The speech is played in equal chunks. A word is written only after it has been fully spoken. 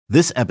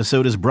This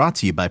episode is brought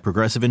to you by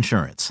Progressive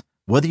Insurance.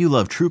 Whether you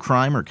love true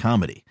crime or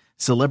comedy,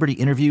 celebrity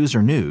interviews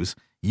or news,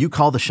 you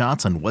call the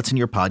shots on what's in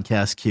your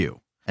podcast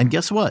queue. And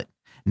guess what?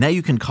 Now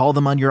you can call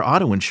them on your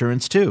auto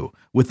insurance too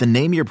with the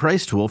Name Your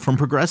Price tool from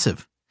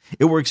Progressive.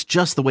 It works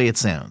just the way it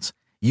sounds.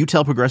 You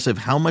tell Progressive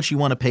how much you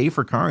want to pay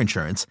for car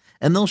insurance,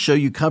 and they'll show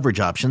you coverage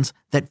options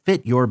that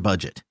fit your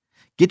budget.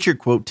 Get your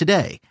quote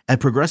today at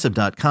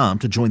Progressive.com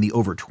to join the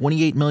over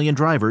 28 million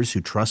drivers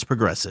who trust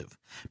Progressive.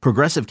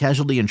 Progressive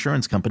Casualty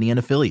Insurance Company and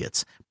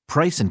Affiliates.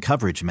 Price and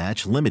coverage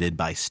match limited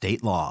by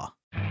state law.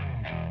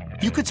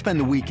 You could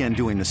spend the weekend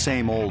doing the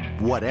same old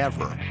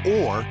whatever,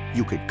 or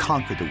you could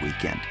conquer the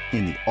weekend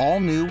in the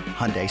all-new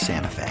Hyundai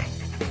Santa Fe.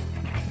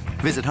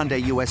 Visit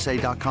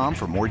HyundaiUSA.com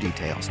for more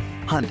details.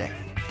 Hyundai,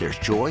 there's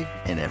joy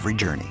in every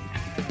journey.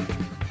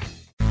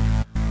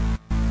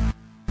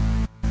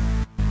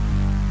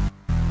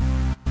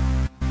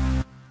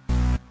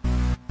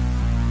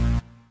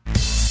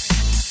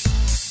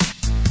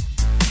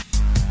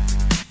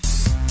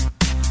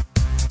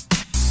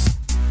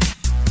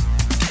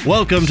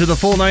 Welcome to the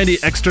Full 90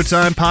 Extra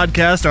Time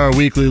Podcast, our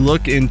weekly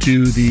look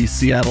into the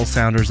Seattle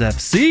Sounders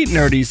FC,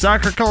 nerdy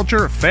soccer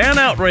culture, fan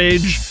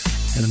outrage,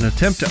 and an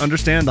attempt to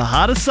understand the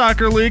hottest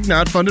soccer league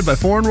not funded by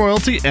foreign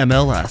royalty,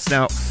 MLS.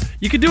 Now,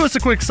 you can do us a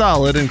quick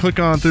solid and click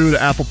on through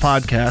to Apple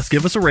Podcasts,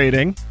 give us a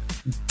rating.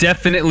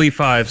 Definitely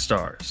 5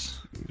 stars.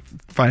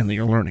 Finally,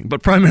 you're learning.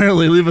 But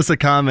primarily, leave us a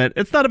comment.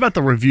 It's not about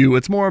the review.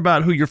 It's more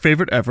about who your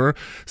favorite ever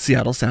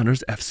Seattle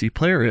Sounders FC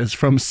player is.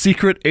 From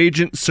Secret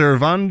Agent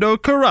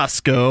Servando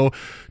Carrasco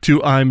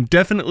to I'm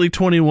definitely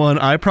 21,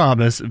 I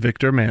promise,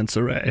 Victor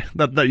Mansoret.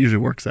 That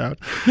usually works out.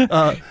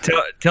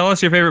 Tell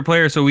us your favorite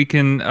player so we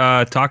can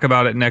talk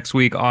about it next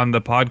week on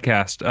the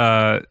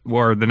podcast,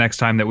 or the next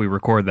time that we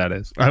record, that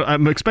is.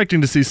 I'm expecting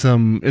to see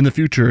some, in the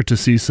future,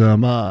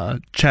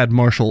 Chad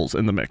Marshalls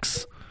in the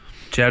mix.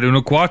 Chad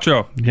Uno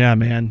Cuatro. Yeah,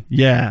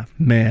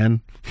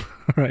 man.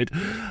 All right.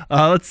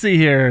 Let's see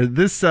here.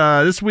 This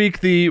week,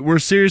 we're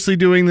seriously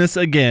doing this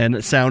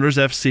again. Sounders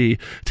FC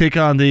take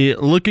on the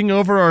looking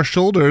over our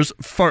shoulders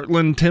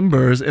Fartland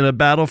Timbers in a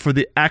battle for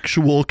the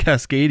actual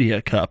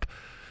Cascadia Cup.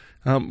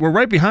 We're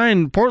right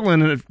behind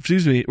Portland,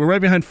 we're right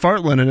behind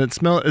Fartland, and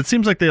it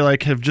seems like they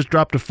have just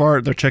dropped a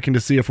fart. They're checking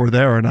to see if we're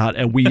there or not,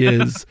 and we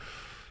is.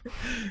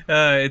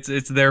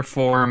 It's their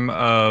form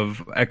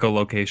of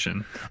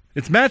echolocation.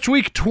 It's match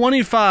week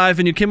 25,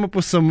 and you came up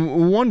with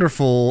some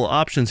wonderful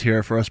options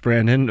here for us,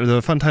 Brandon.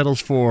 The fun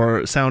titles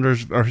for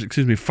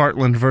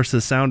Fartland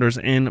versus Sounders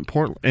in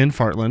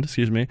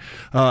Fartland.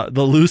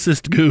 The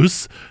Loosest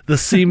Goose, the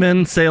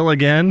Seamen Sail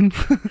Again,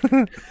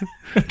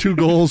 2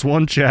 goals,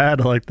 1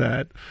 Chad. I like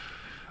that.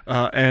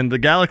 And the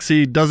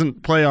Galaxy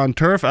doesn't play on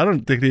turf. I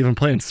don't think they even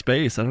play in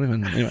space.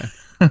 Anyway.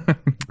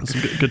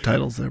 Some good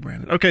titles there,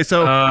 Brandon. Okay,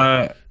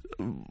 so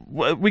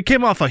we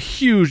came off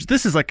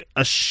this is like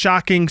a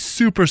shocking,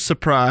 super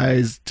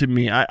surprise to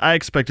me. I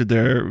expected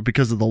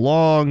because of the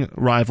long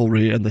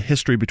rivalry and the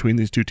history between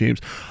these two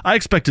teams, I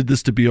expected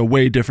this to be a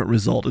way different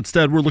result.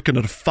 Instead, we're looking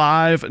at a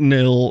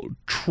 5-0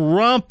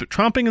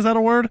 tromping, is that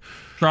a word?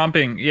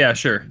 Tromping, yeah,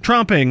 sure.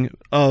 Tromping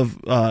of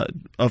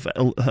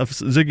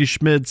Ziggy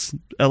Schmidt's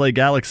LA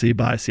Galaxy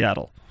by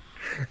Seattle.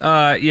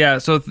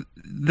 So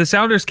the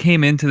Sounders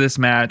came into this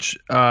match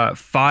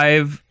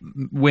 5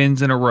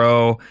 wins in a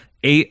row,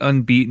 8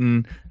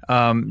 unbeaten,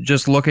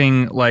 just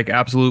looking like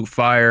absolute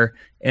fire.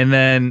 And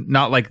then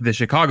not like the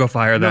Chicago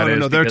Fire,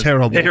 No, they're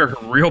terrible. They're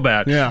real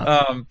bad.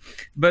 Yeah.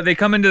 But they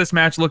come into this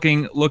match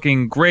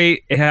looking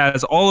great. It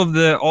has all of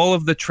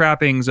the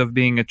trappings of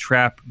being a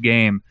trap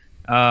game.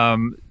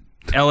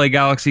 LA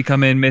Galaxy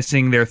come in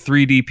missing their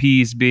 3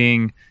 DPs,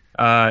 being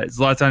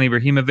Zlatan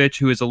Ibrahimovic,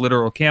 who is a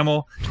literal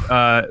camel,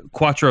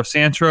 Cuatro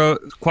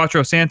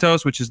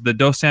Santos, which is the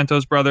Dos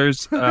Santos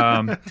brothers,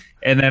 and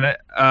then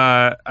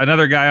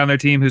another guy on their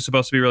team who's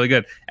supposed to be really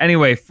good.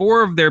 Anyway,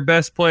 4 of their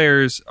best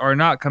players are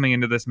not coming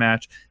into this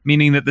match,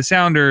 meaning that the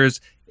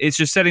Sounders, it's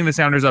just setting the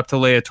Sounders up to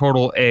lay a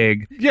total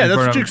egg. Yeah, that's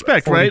what you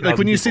expect, right? Like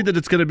when you see that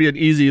it's going to be an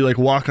easy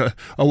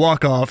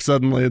walk-off,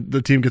 suddenly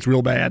the team gets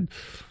real bad.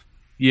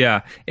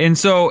 Yeah, and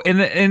so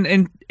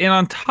and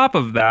on top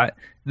of that,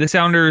 the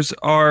Sounders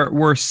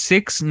were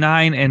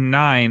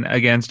 6-9-9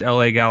 against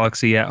LA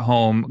Galaxy at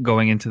home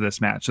going into this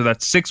match. So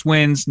that's 6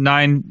 wins,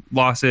 9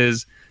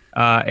 losses,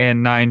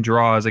 and 9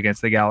 draws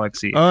against the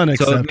Galaxy.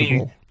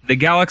 Unacceptable. So the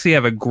Galaxy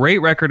have a great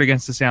record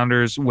against the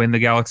Sounders when the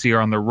Galaxy are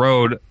on the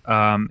road,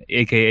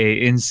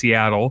 aka in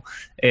Seattle.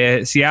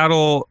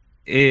 Seattle,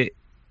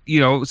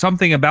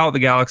 something about the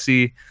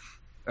Galaxy,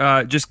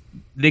 just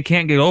they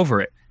can't get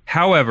over it.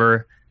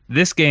 However,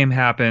 this game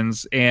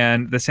happens,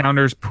 and the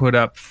Sounders put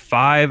up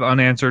 5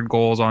 unanswered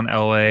goals on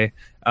LA.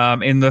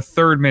 In the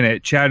 3rd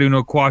minute, Chad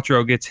Uno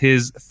Quattro gets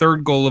his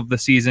 3rd goal of the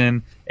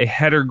season, a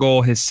header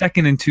goal, his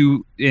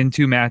 2nd in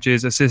two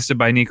matches, assisted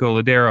by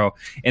Nico Lodeiro.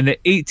 In the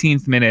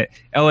 18th minute,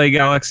 LA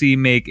Galaxy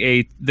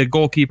the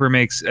goalkeeper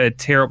makes a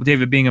terrible,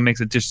 David Bingham makes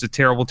just a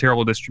terrible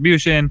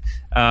distribution.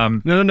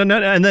 No.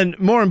 And then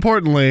more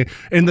importantly,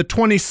 in the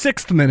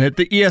 26th minute,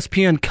 the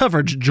ESPN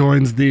coverage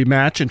joins the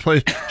match and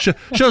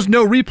shows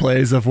no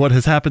replays of what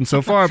has happened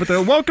so far, but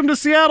they're welcome to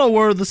Seattle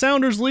where the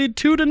Sounders lead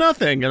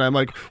 2-0. And I'm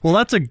like, well,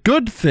 that's a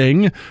good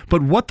thing,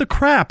 but what the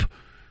crap?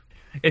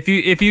 If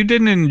you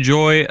didn't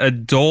enjoy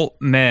adult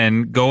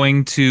men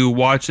going to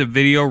watch a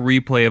video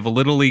replay of a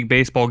Little League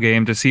baseball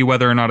game to see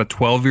whether or not a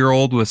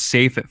 12-year-old was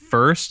safe at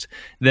first,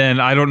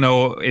 then I don't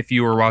know if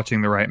you were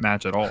watching the right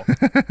match at all.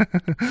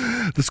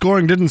 The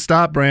scoring didn't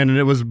stop, Brandon.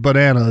 It was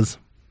bananas.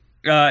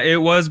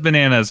 It was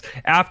bananas.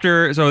 The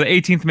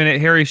 18th minute,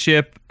 Harry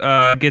Shipp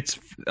gets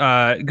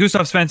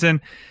Gustav Svensson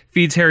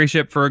feeds Harry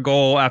Shipp for a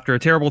goal after a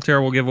terrible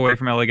giveaway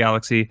from LA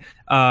Galaxy.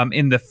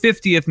 In the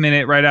 50th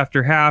minute, right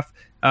after half,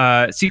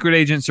 secret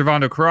agent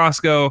Servando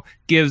Carrasco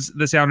gives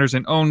the Sounders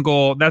an own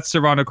goal. That's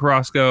Servando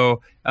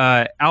Carrasco,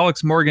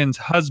 Alex Morgan's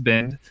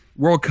husband,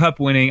 World Cup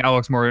winning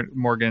Alex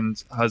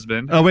Morgan's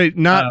husband. Oh wait,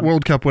 not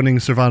World Cup winning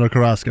Servando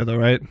Carrasco though,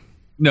 right?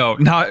 No,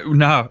 definitely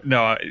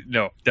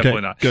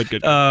not.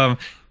 Good.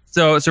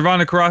 So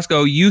Servando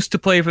Carrasco used to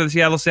play for the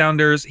Seattle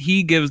Sounders.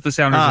 He gives the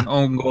Sounders an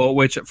own goal,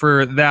 which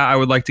for that I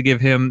would like to give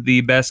him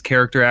the best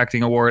character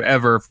acting award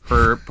ever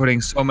for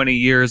putting so many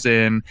years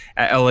in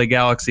at LA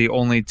Galaxy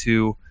only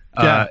to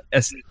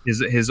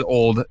his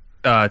old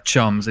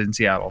chums in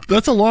Seattle.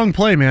 That's a long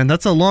play, man.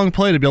 That's a long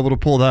play to be able to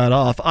pull that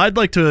off. I'd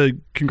like to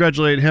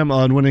congratulate him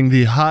on winning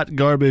the hot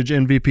garbage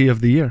MVP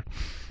of the year.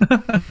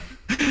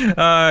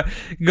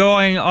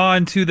 Going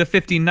on to the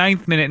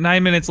 59th minute,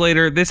 9 minutes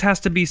later, this has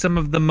to be some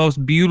of the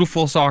most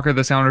beautiful soccer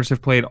the Sounders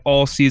have played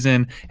all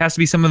season. It has to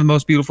be some of the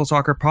most beautiful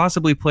soccer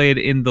possibly played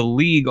in the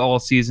league all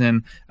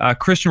season.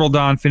 Christian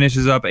Roldan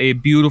finishes up a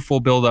beautiful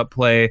build-up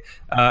play,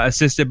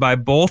 assisted by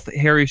both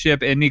Harry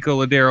Shipp and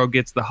Nico Lodeiro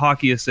gets the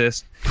hockey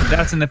assist.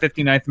 That's in the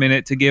 59th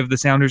minute to give the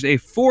Sounders a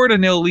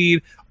 4-0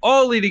 lead,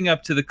 all leading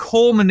up to the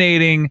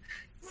culminating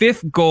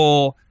 5th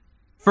goal.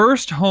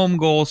 First home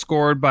goal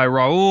scored by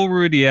Raul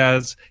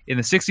Ruidiaz in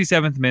the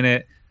 67th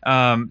minute.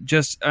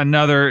 Just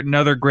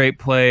another great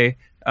play.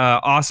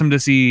 Awesome to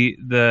see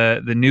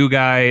the new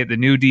guy, the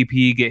new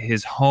DP, get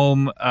his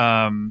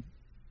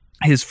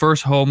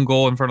first home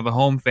goal in front of the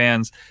home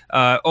fans.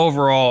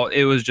 Overall,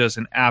 it was just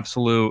an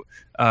absolute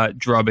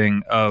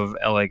drubbing of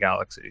LA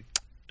Galaxy.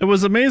 It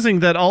was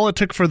amazing that all it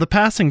took for the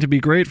passing to be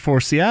great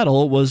for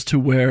Seattle was to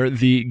wear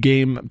the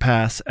Game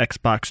Pass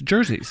Xbox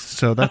jerseys.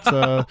 So that's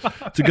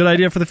it's a good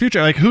idea for the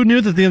future. Like, who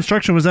knew that the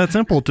instruction was that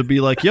simple to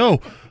be like,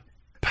 yo,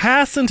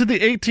 pass into the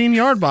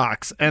 18-yard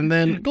box and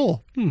then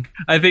goal.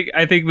 I think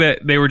that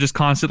they were just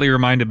constantly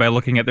reminded by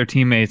looking at their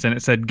teammates, and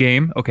it said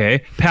game,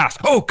 okay, pass,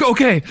 oh,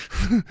 okay.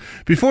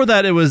 Before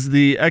that, it was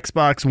the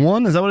Xbox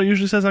One. Is that what it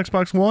usually says,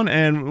 Xbox One?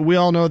 And we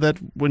all know that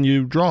when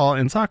you draw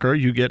in soccer,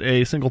 you get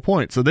a single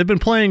point. So they've been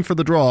playing for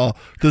the draw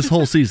this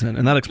whole season,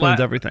 and that explains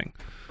everything.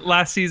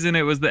 Last season,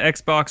 it was the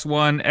Xbox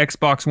One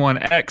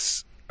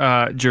X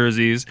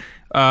jerseys,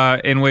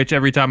 in which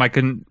every time I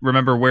couldn't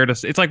remember where to.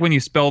 It's like when you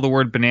spell the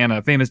word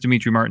banana. Famous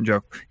Dimitri Martin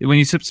joke. When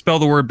you spell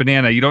the word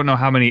banana, you don't know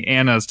how many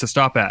Annas to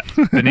stop at.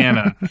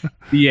 Banana,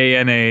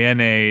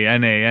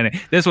 BANANANANA.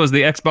 This was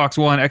the Xbox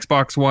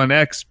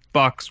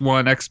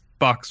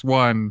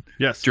One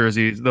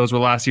jerseys. Those were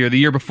last year. The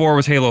year before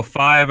was Halo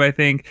 5, I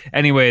think.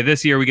 Anyway,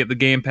 this year we get the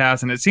Game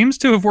Pass, and it seems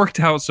to have worked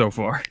out so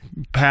far.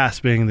 Pass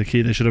being the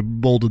key. They should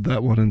have bolded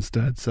that one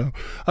instead. So,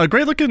 a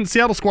great-looking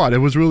Seattle squad. It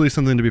was really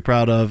something to be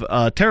proud of.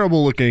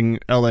 Terrible-looking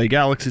LA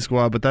Galaxy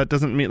squad, but that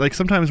doesn't mean... Like,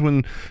 sometimes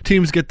when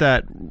teams get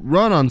that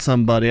run on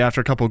somebody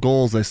after a couple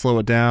goals, they slow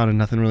it down and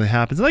nothing really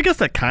happens. And I guess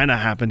that kind of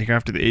happened here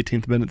after the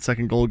 18th minute.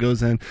 Second goal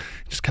goes in.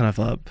 Just kind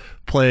of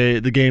play...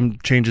 The game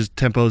changes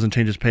tempos and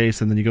changes pace,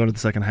 and then you go into the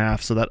second half.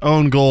 So that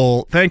own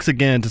goal, thanks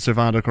again to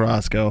Servando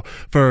Carrasco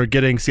for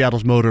getting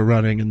Seattle's motor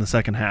running in the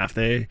second half.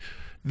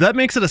 That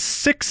makes it a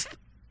 6th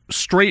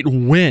straight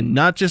win,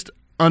 not just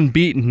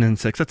unbeaten in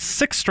 6. That's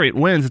 6 straight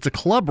wins. It's a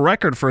club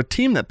record for a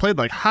team that played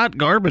like hot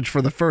garbage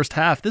for the first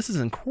half. This is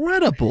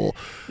incredible.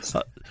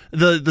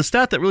 The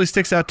stat that really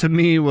sticks out to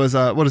me was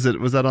what is it?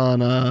 Was that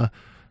on the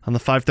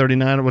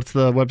 539? Or what's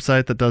the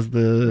website that does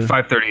the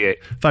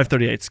 538?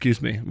 538.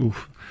 Excuse me.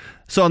 Oof.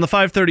 So on the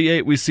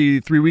 538, we see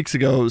 3 weeks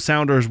ago,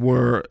 Sounders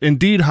were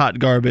indeed hot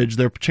garbage.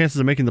 Their chances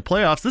of making the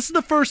playoffs. This is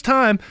the first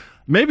time,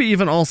 maybe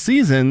even all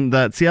season,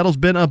 that Seattle's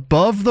been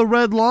above the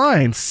red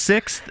line.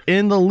 6th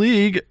in the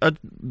league, a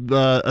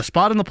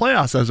spot in the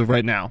playoffs as of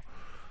right now.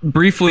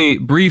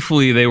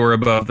 Briefly, they were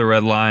above the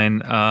red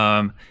line.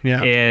 And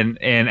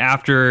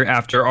after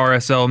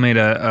RSL made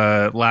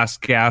a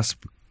last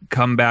gasp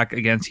comeback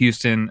against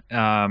Houston,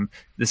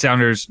 the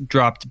Sounders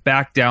dropped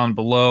back down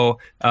below,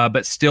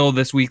 but still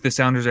this week the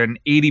Sounders are an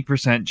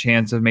 80%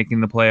 chance of making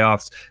the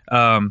playoffs.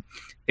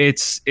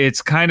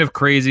 It's kind of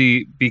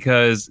crazy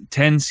because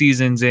 10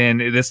 seasons in,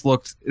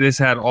 this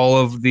had all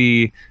of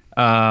the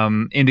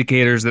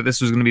indicators that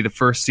this was going to be the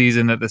first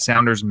season that the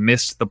Sounders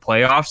missed the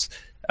playoffs.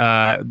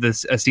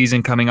 A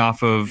season coming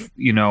off of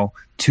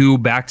 2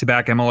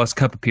 back-to-back MLS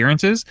Cup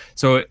appearances.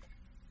 So,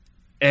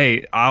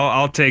 hey,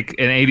 I'll take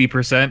an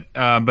 80%.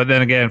 But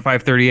then again,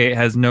 538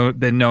 has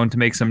been known to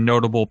make some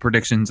notable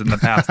predictions in the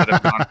past that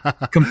have gone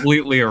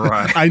completely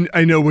awry.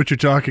 I know what you're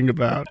talking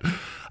about.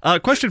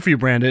 Question for you,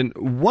 Brandon.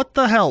 What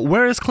the hell?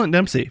 Where is Clint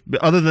Dempsey?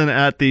 Other than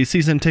at the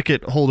season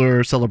ticket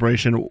holder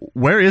celebration,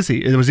 where is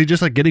he? Was he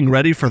just like getting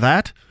ready for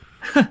that?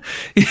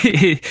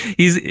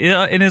 He's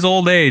in his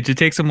old age. It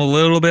takes him a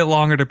little bit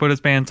longer to put his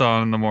pants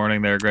on in the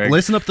morning there, Greg.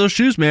 Lacing up those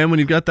shoes, man, when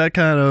you've got that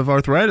kind of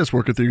arthritis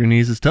working through your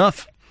knees is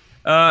tough.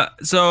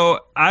 So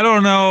I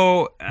don't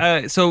know.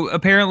 So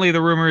apparently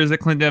the rumor is that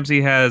Clint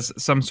Dempsey has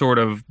some sort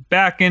of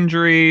back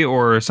injury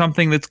or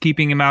something that's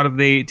keeping him out of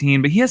the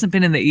 18, but he hasn't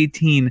been in the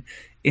 18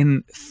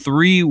 in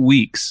 3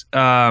 weeks.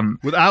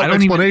 Without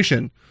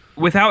explanation.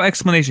 Without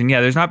explanation,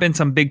 yeah. There's not been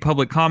some big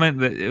public comment.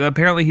 That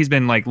apparently he's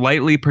been like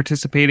lightly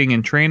participating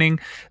in training,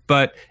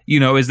 but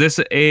is this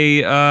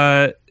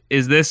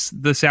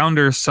the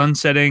Sounders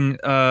sunsetting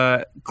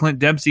Clint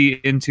Dempsey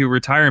into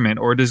retirement,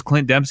 or does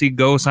Clint Dempsey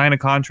go sign a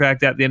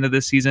contract at the end of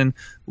this season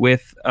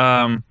with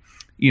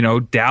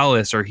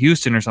Dallas or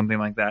Houston or something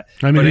like that?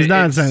 I mean, he's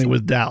not signing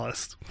with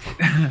Dallas.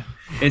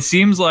 It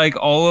seems like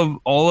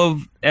all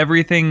of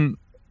everything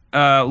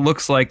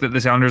looks like that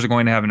the Sounders are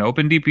going to have an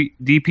open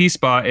DP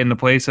spot in the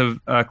place of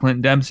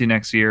Clint Dempsey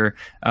next year,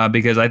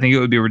 because I think it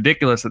would be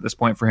ridiculous at this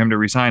point for him to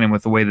resign him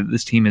with the way that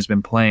this team has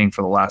been playing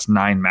for the last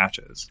 9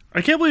 matches.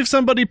 I can't believe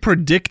somebody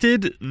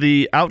predicted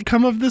the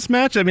outcome of this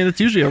match. I mean,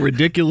 it's usually a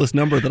ridiculous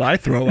number that I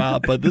throw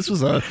out, but this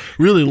was a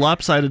really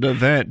lopsided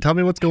event. Tell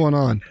me what's going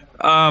on.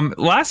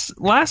 Last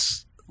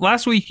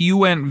week you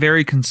went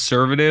very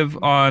conservative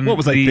on what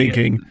was I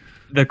thinking?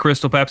 The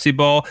Crystal Pepsi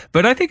Ball,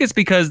 but I think it's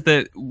because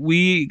that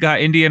we got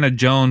Indiana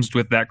Jonesed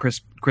with that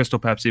Crystal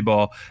Pepsi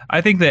Ball.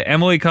 I think that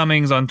Emily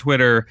Cummings on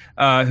Twitter,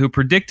 who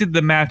predicted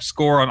the match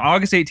score on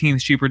August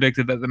 18th, she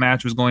predicted that the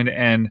match was going to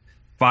end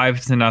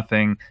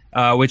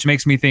 5-0, which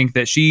makes me think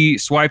that she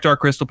swiped our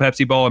Crystal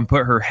Pepsi Ball and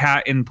put her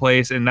hat in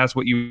place, and that's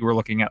what you were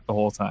looking at the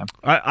whole time.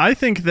 I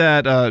think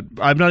that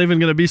I'm not even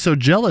going to be so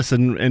jealous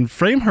and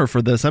frame her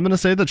for this. I'm going to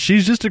say that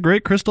she's just a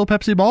great Crystal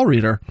Pepsi Ball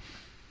reader.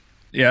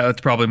 Yeah,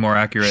 that's probably more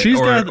accurate.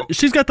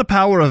 She's got the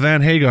power of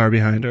Van Hagar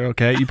behind her,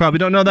 okay? You probably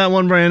don't know that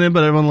one, Brandon,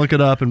 but everyone look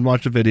it up and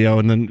watch the video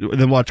and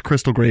then watch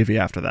Crystal Gravy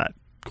after that.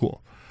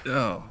 Cool.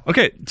 Oh.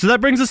 Okay, so that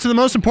brings us to the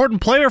most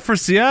important player for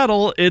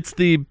Seattle. It's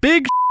the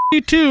Big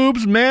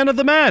Tubes Man of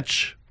the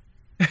Match.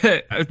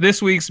 This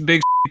week's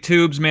Big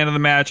Tubes Man of the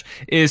Match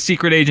is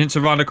Secret Agent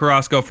Servando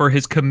Carrasco for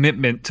his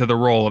commitment to the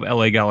role of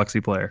LA Galaxy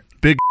player.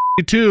 Big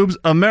Tubes,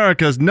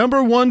 America's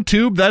 #1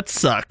 tube that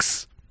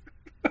sucks.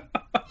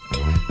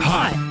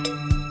 Hot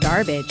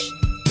garbage.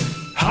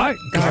 Hot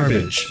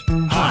garbage.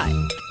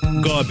 Hot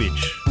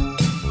garbage.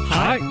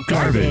 Hot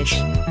garbage.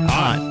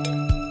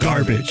 Hot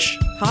garbage.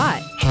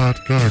 Hot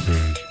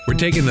garbage. We're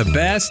taking the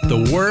best,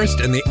 the worst,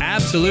 and the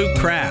absolute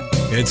crap.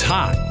 It's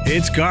hot.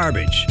 It's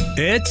garbage.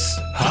 It's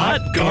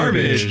hot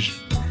garbage.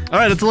 All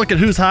right, let's look at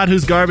who's hot,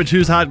 who's garbage,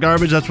 who's hot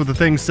garbage. That's what the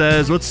thing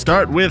says. Let's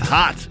start with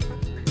hot.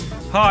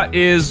 Hot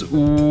is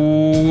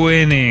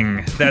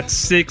winning. That's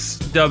 6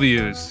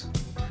 W's.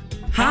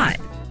 Hot.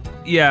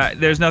 Yeah,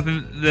 there's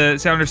nothing. The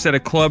Sounders set a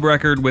club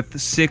record with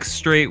 6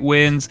 straight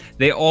wins.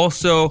 They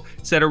also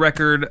set a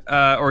record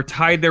or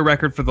tied their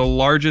record for the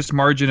largest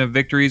margin of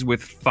victories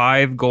with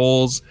 5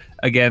 goals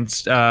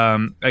against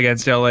LA.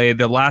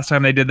 The last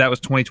time they did that was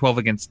 2012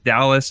 against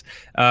Dallas.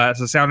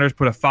 So Sounders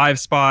put a 5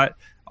 spot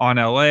on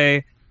LA.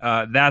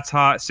 That's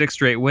hot. 6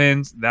 straight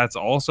wins. That's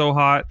also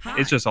hot.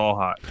 It's just all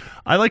hot.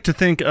 I like to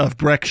think of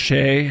Brek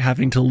Shea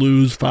having to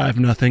lose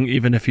 5-0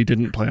 even if he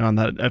didn't play on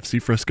that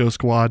FC Frisco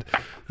squad.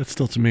 That's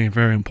still, to me,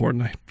 very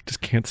important. I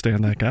just can't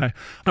stand that guy.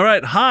 All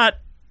right, hot.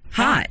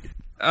 Hot.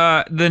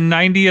 The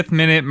 90th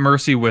minute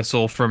mercy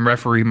whistle from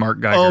referee Mark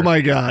Geiger. Oh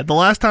my God. The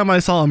last time I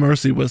saw a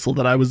mercy whistle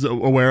that I was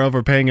aware of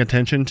or paying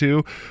attention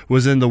to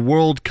was in the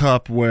World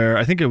Cup, where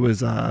I think it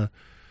was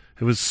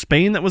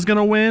Spain that was going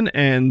to win,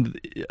 and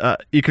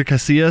Iker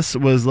Casillas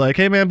was like,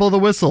 hey man, blow the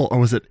whistle. Or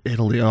was it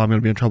Italy? Oh, I'm going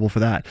to be in trouble for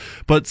that.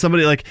 But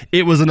somebody, like,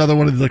 it was another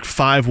one of these like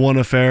 5-1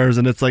 affairs,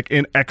 and it's like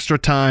in extra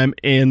time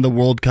in the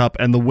World Cup,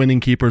 and the winning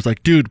keeper's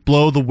like, dude,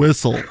 blow the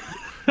whistle.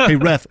 Hey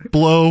ref,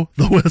 blow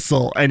the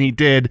whistle. And he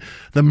did.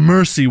 The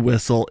mercy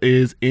whistle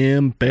is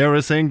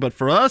embarrassing, but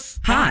for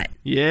us, hot.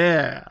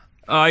 Yeah.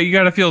 You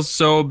got to feel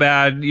so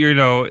bad.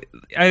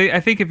 I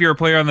think if you're a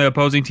player on the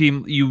opposing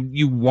team,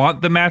 you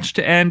want the match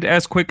to end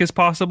as quick as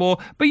possible,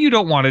 but you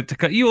don't want it to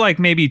cut. You like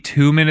maybe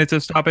 2 minutes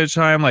of stoppage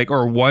time,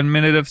 or 1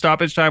 minute of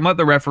stoppage time. Let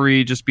the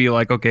referee just be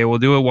like, okay, we'll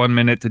do it 1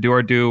 minute to do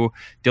our due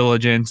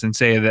diligence and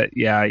say that,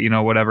 yeah,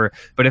 whatever.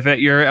 But if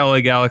you're an LA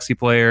Galaxy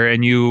player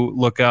and you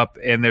look up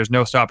and there's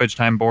no stoppage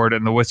time board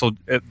and the whistle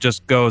it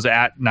just goes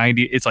at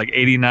 90, it's like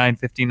 89,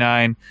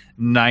 59,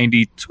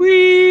 90,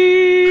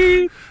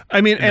 tweet. I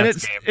mean, and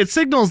it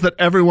signals that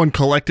everyone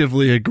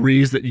collectively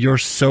agrees that you're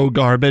so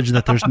garbage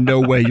that there's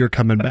no way you're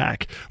coming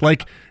back.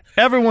 Like,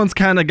 everyone's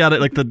kind of got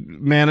it. Like the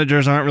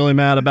managers aren't really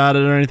mad about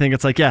it or anything.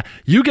 It's like, yeah,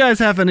 you guys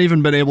haven't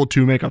even been able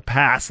to make a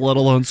pass, let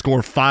alone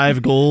score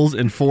 5 goals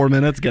in 4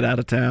 minutes. Get out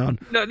of town.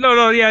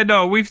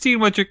 No. We've seen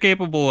what you're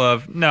capable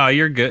of. No,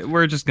 you're good.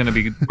 We're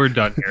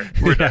done here.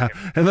 We're done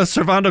here. Unless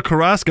Servando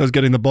Carrasco's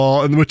getting the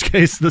ball, in which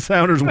case the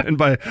Sounders win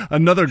by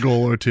another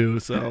goal or two.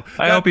 So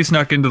I hope he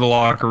snuck into the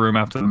locker room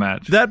after the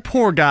match. That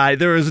poor guy.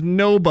 There is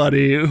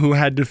nobody who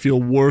had to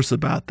feel worse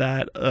about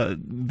that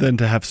than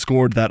to have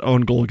scored that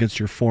own goal against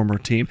your former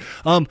team.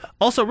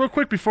 Also, real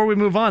quick before we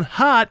move on,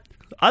 I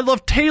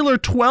love Taylor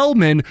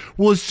Twellman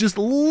was just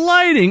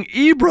lighting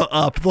Ibra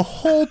up the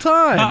whole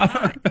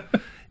time.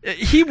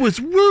 He was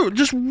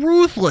just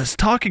ruthless,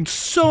 talking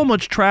so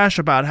much trash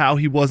about how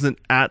he wasn't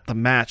at the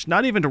match,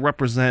 not even to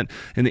represent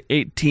in the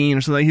 18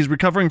 or something. He's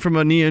recovering from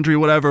a knee injury,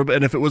 whatever,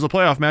 and if it was a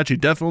playoff match,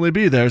 he'd definitely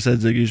be there, said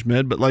Ziggy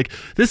Schmid. But, like,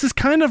 this is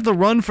kind of the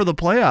run for the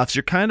playoffs.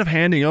 You're kind of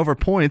handing over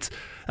points.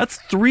 That's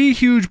 3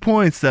 huge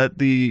points that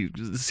the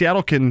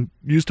Seattle can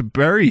use to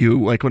bury you,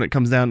 like, when it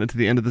comes down into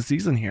the end of the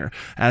season here,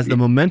 as the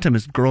momentum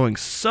is growing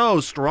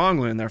so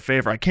strongly in their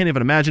favor. I can't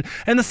even imagine.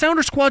 And the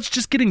Sounder squad's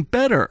just getting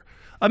better.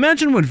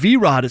 Imagine when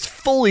V-Rod is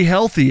fully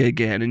healthy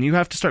again and you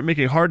have to start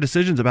making hard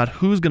decisions about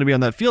who's going to be on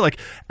that field. Like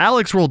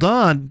Alex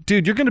Roldan,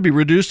 dude, you're going to be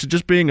reduced to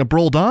just being a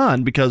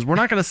Roldan because we're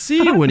not going to see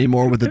you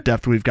anymore with the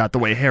depth we've got, the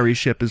way Harry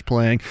Shipp is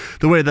playing,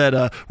 the way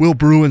that Will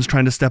Bruin's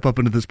trying to step up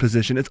into this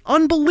position. It's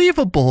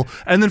unbelievable.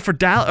 And then for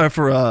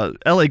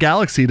LA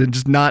Galaxy to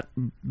just not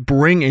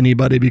bring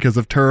anybody because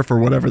of turf or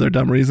whatever their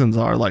dumb reasons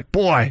are, like,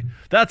 boy,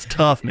 that's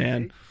tough,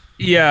 man.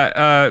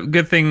 Yeah,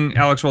 good thing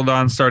Alex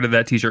Roldan started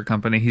that t-shirt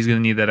company. He's going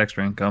to need that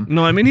extra income.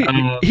 No, I mean,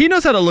 he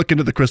knows how to look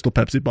into the Crystal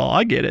Pepsi ball.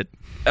 I get it.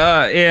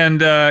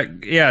 Zlatan,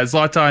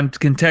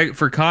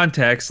 for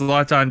context,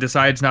 Zlatan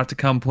decides not to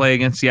come play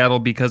against Seattle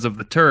because of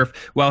the turf,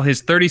 while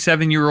his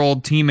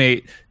 37-year-old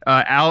teammate,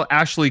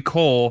 Ashley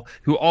Cole,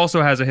 who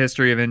also has a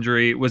history of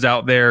injury, was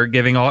out there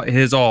giving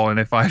his all in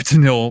a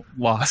 5-0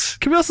 loss.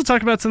 Can we also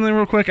talk about something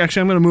real quick?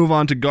 Actually, I'm going to move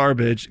on to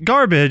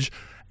garbage.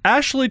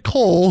 Ashley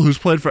Cole, who's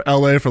played for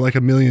LA for like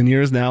 1 million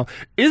years now,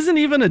 isn't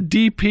even a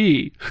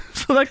DP.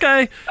 So that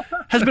guy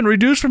has been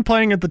reduced from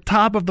playing at the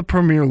top of the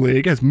Premier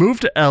League, has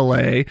moved to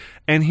LA,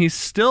 and he's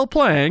still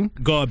playing.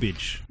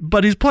 Garbage.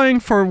 But he's playing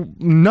for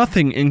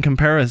nothing in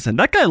comparison.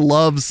 That guy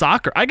loves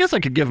soccer. I guess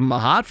I could give him a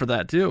hot for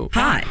that too.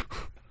 Hot.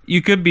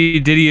 You could be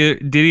Didier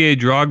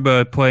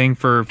Drogba playing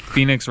for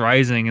Phoenix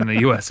Rising in the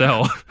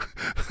USL.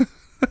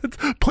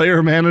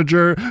 Player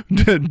manager,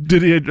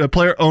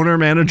 player owner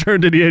manager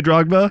Didier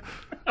Drogba.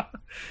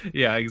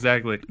 Yeah,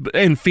 exactly.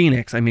 In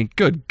Phoenix, I mean,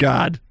 good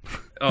God.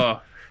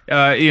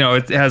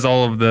 It has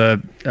all of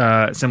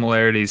the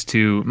similarities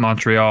to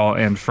Montreal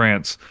and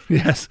France.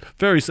 Yes,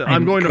 very similar.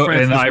 I'm going to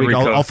France this week.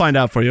 I'll find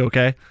out for you,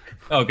 okay?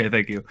 Okay,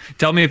 thank you.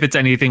 Tell me if it's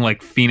anything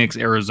like Phoenix,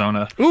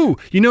 Arizona. Ooh,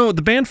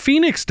 the band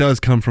Phoenix does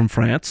come from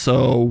France,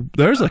 so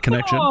there's a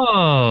connection.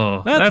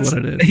 Oh, that's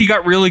what it is. He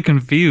got really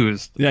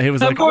confused. Yeah, he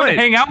was I'm going to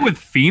hang out with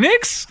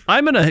Phoenix?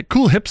 I'm in a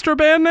cool hipster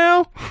band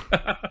now?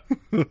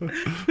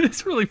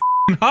 It's really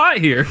hot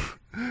here.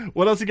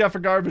 What else you got for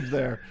garbage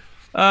there?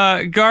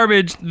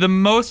 Garbage. The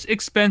most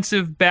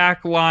expensive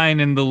back line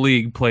in the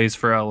league plays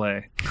for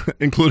LA.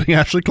 Including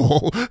Ashley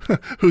Cole,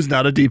 who's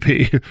not a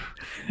DP.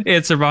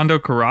 It's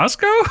Servando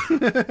Carrasco?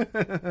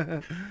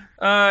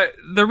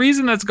 The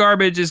reason that's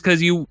garbage is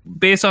because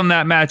based on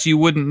that match, you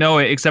wouldn't know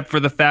it, except for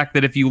the fact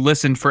that if you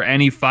listened for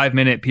any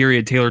 5-minute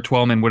period, Taylor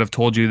Twellman would have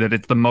told you that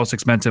it's the most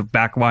expensive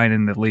back line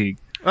in the league.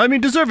 I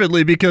mean,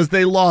 deservedly, because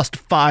they lost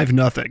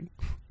 5-0.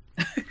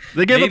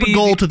 They gave up a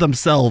goal to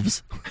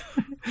themselves.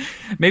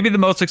 Maybe the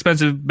most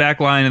expensive back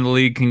line in the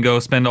league can go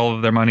spend all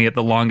of their money at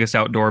the longest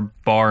outdoor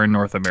bar in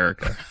North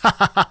America.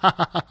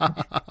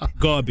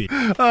 Garbage.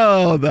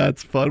 Oh,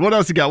 that's fun. What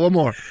else you got? One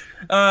more.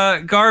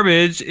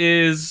 Garbage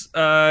is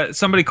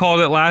somebody called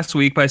it last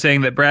week by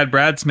saying that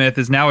Brad Smith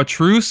is now a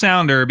true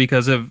Sounder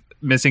because of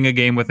missing a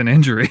game with an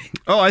injury.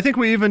 Oh, I think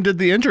we even did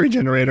the injury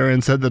generator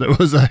and said that it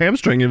was a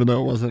hamstring, even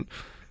though it wasn't.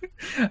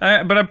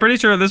 But I'm pretty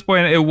sure at this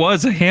point it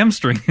was a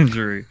hamstring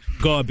injury.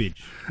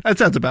 Garbage. That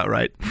sounds about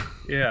right.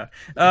 Yeah.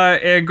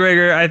 And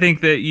Gregor, I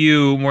think that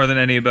you, more than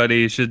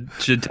anybody, should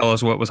tell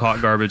us what was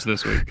hot garbage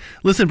this week.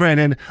 Listen,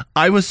 Brandon,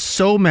 I was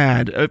so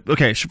mad.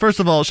 Okay, first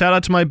of all, shout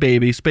out to my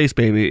baby, Space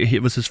Baby.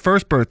 It was his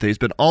first birthday. He's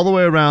been all the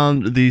way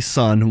around the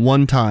sun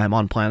one time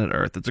on planet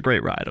Earth. It's a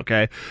great ride,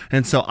 okay?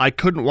 And so I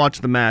couldn't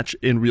watch the match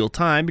in real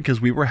time because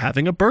we were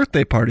having a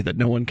birthday party that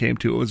no one came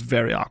to. It was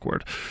very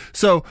awkward.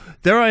 So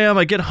there I am.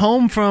 I get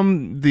home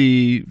from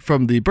the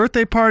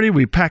birthday party.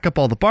 We pack up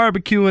all the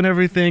barbecue and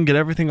everything, get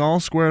everything all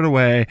squared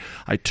away.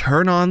 I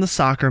turn on the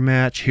soccer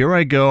match. Here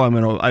I go.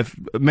 I've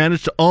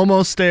managed to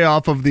almost stay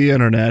off of the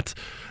internet,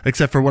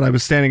 except for when I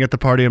was standing at the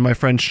party and my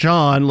friend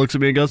Sean looks at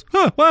me and goes,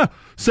 "Oh, wow,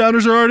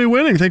 Sounders are already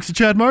winning thanks to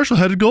Chad Marshall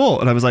had a goal."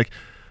 And I was like,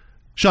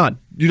 Sean,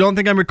 you don't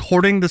think I'm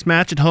recording this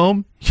match at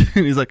home?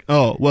 And he's like,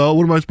 oh, well,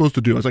 what am I supposed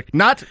to do? I was like,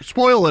 not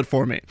spoil it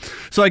for me.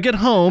 So I get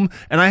home,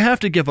 and I have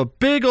to give a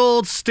big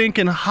old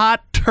stinking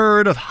hot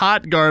turd of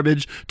hot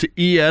garbage to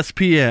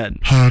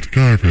ESPN. Hot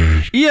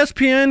garbage.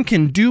 ESPN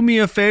can do me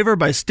a favor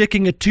by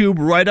sticking a tube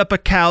right up a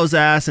cow's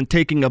ass and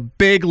taking a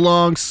big,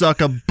 long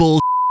suck of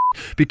bullshit.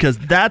 Because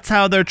that's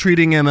how they're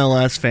treating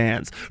MLS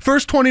fans.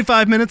 First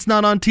 25 minutes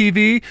not on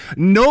TV,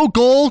 no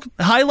goal,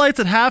 highlights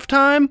at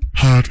halftime.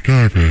 Hot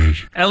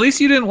garbage. At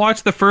least you didn't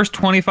watch the first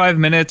 25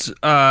 minutes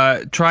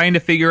trying to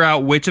figure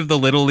out which of the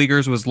little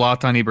leaguers was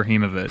Zlatan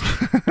Ibrahimovic.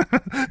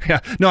 Yeah,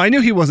 no, I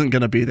knew he wasn't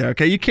going to be there,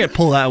 okay? You can't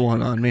pull that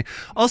one on me.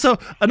 Also,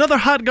 another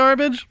hot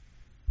garbage.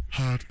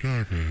 Hot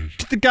garbage.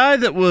 The guy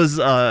that was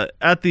I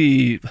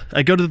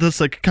go to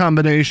this like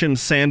combination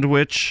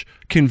sandwich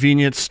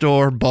convenience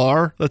store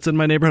bar that's in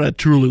my neighborhood. I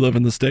truly live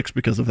in the sticks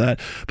because of that.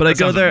 But I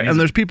go there and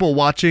there's people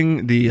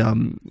watching the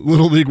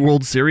Little League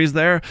World Series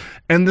there.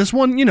 And this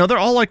one, they're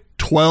all like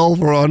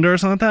 12 or under or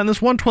something like that. And this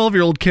one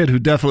 12-year-old kid who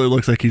definitely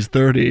looks like he's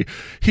 30,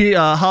 he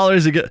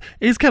hollers,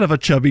 he's kind of a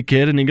chubby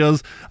kid, and he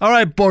goes, all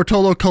right,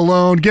 Bartolo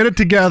Colon, get it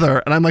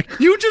together. And I'm like,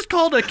 you just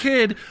called a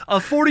kid a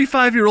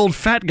 45-year-old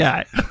fat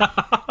guy.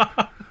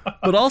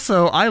 But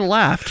also, I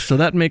laughed, so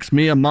that makes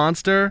me a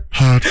monster.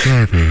 Hot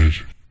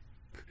garbage.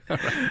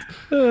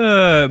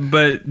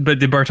 But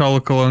did Bartolo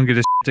Colon get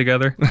his shit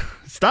together?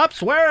 Stop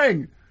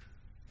swearing!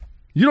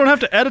 You don't have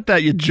to edit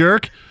that, you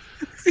jerk.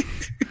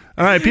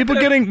 All right, people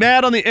getting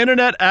mad on the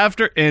internet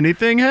after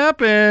anything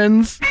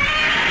happens.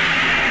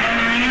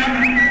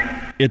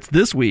 It's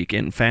This Week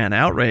in Fan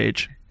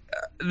Outrage.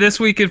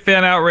 This week in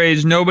Fan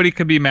Outrage, nobody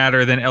could be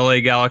madder than LA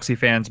Galaxy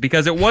fans,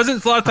 because it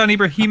wasn't Zlatan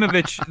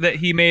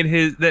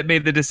Ibrahimovic that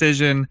made the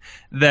decision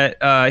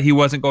that he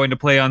wasn't going to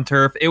play on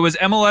turf. It was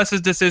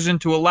MLS's decision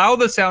to allow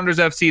the Sounders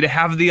FC to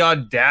have the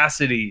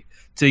audacity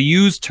to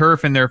use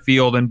turf in their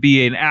field and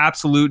be an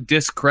absolute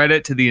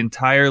discredit to the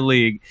entire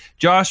league.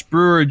 Josh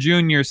Brewer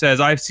Jr.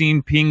 says, I've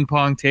seen ping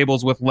pong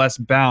tables with less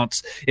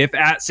bounce. If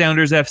at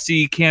Sounders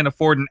FC can't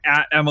afford an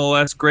at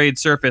MLS grade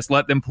surface,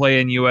 let them play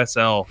in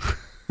USL.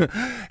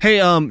 Hey,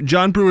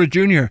 John Brewer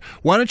Jr.,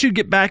 why don't you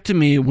get back to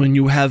me when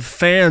you have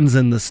fans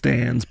in the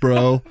stands,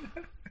 bro?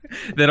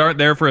 That aren't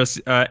there for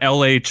a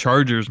LA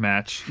Chargers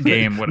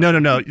game.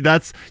 No.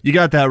 You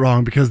got that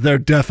wrong, because they're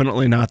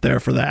definitely not there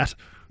for that.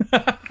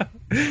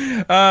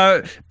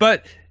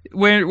 But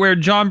where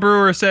John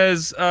Brewer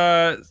says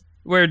stuff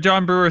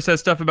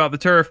about the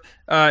turf,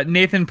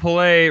 Nathan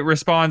Pillay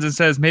responds and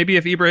says, maybe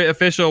if Ibra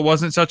Official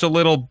wasn't such a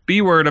little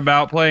B-word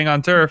about playing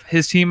on turf,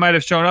 his team might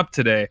have shown up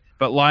today.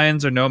 But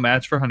Lions are no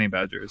match for Honey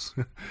Badgers.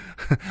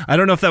 I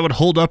don't know if that would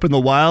hold up in the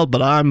wild,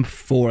 but I'm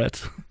for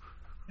it.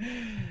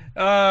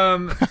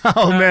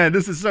 Man,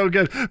 this is so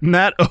good.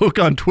 Matt Oak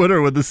on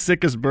Twitter with the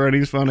sickest burn.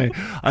 He's funny.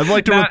 I'd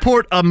like to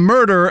report a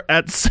murder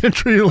at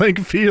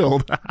CenturyLink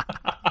Field.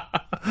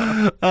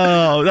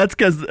 Oh, that's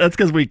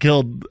because we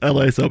killed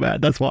LA so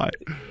bad. That's why.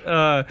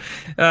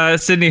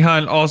 Sydney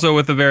Hunt also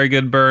with a very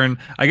good burn.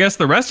 I guess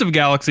the rest of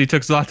Galaxy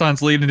took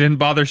Zlatan's lead and didn't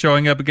bother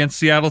showing up against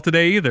Seattle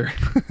today either.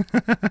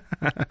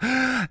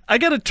 I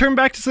got to turn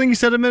back to something you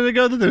said a minute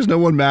ago, that there's no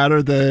one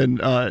madder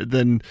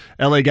than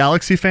LA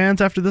Galaxy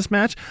fans after this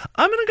match.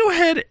 I'm going to go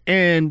ahead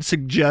and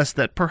suggest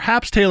that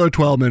perhaps Taylor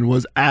Twellman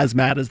was as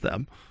mad as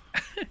them.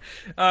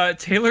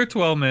 Taylor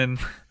Twellman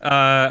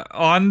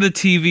on the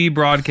TV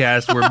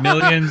broadcast where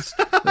millions,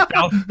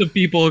 thousands of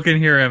people can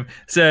hear him,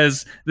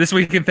 says, This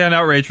Week in Fan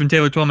Outrage from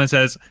Taylor Twellman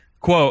says,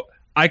 quote,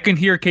 I can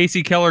hear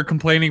Casey Keller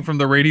complaining from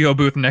the radio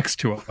booth next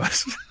to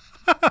us.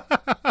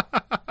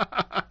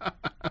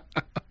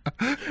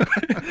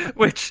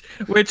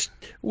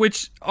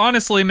 Which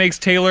honestly makes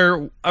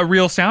Taylor a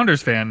real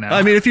Sounders fan now.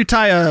 I mean, if you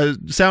tie a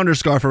Sounders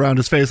scarf around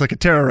his face like a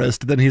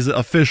terrorist, then he's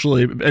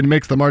officially, and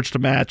makes the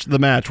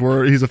match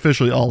where he's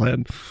officially all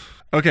in.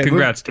 Okay.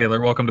 Congrats, Taylor.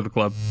 Welcome to the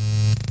club.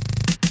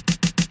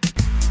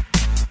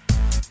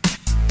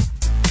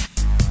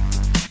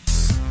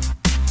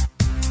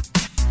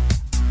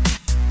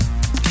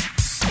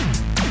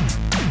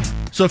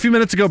 So a few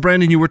minutes ago,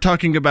 Brandon, you were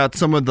talking about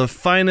some of the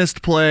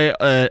finest play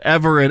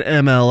ever in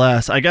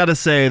MLS. I got to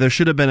say, there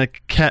should have been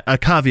a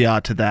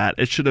caveat to that.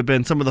 It should have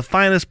been some of the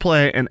finest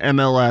play in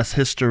MLS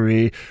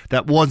history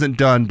that wasn't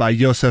done by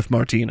Josef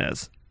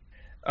Martinez.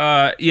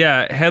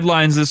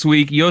 Headlines this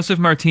week. Josef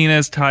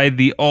Martinez tied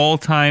the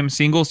all-time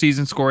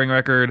single-season scoring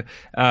record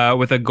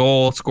with a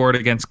goal scored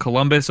against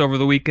Columbus over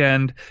the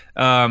weekend.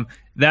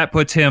 That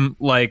puts him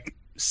like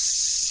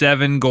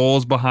 7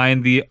 goals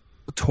behind the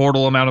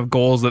total amount of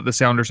goals that the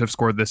Sounders have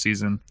scored this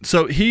season.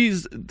 So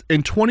he's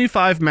in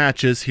 25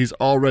 matches, he's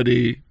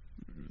already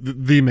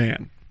the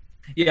man.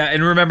 Yeah,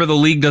 and remember, the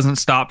league doesn't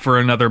stop for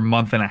another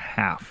month and a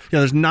half. Yeah,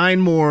 there's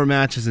 9 more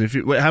matches. And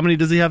how many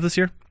does he have this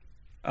year?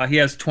 He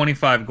has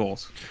 25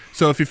 goals.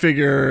 So if you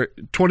figure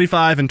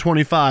 25 and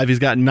 25, he's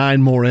got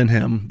 9 more in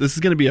him. This is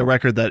going to be a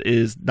record that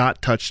is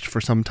not touched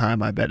for some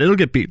time, I bet. It'll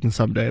get beaten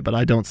someday, but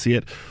I don't see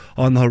it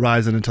on the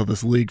horizon until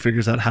this league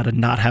figures out how to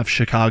not have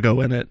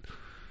Chicago in it.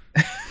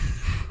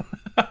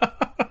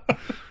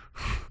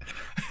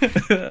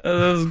 That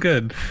was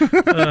good.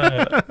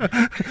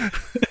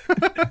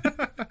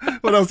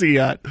 What else you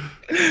got?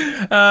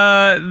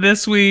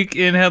 This week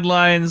in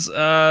headlines,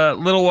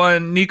 little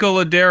one,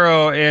 Nico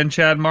Ladero and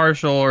Chad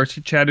Marshall, or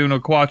Chad Uno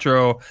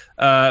Quattro,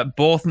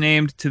 both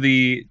named to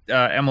the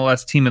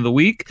MLS Team of the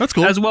Week. That's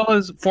cool. As well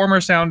as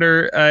former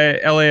Sounder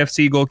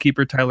LAFC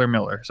goalkeeper Tyler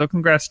Miller. So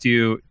congrats to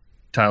you,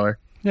 Tyler.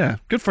 Yeah,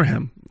 good for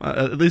him.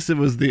 At least it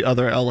was the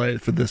other LA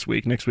for this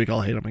week. Next week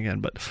I'll hate him again.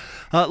 But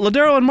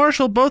Ladero and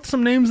Marshall, both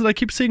some names that I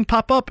keep seeing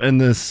pop up in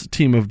this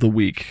Team of the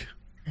Week.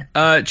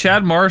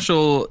 Chad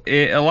Marshall,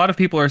 a lot of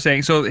people are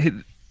saying, so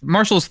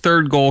Marshall's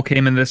third goal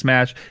came in this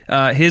match.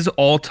 His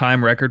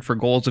all-time record for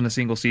goals in a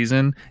single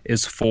season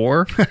is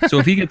 4. So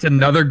if he gets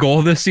another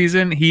goal this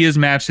season, he has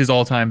matched his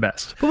all-time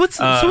best. But let's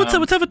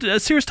have a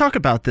serious talk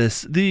about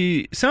this.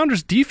 The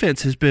Sounders'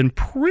 defense has been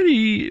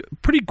pretty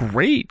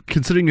great,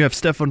 considering you have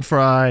Stefan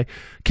Fry,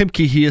 Kim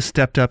Ki-hee has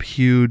stepped up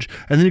huge,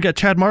 and then you got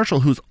Chad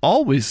Marshall, who's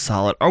always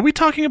solid. Are we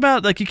talking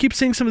about, like, you keep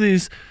seeing some of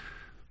these?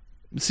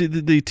 See,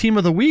 the Team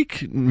of the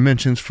Week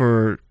mentions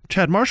for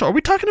Chad Marshall. Are we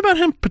talking about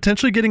him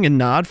potentially getting a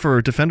nod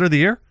for Defender of the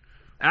Year?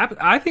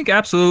 I think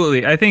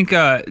absolutely. I think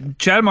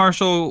Chad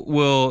Marshall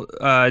will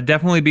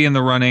definitely be in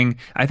the running.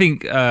 I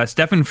think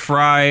Stefan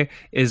Fry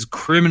is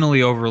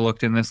criminally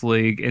overlooked in this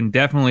league and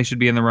definitely should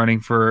be in the running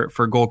for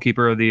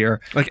Goalkeeper of the Year.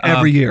 Like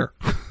every year.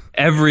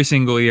 Every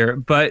single year,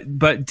 but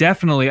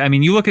definitely, I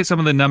mean, you look at some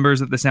of the numbers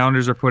that the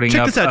Sounders are putting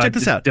up. Check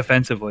this out.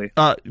 Defensively.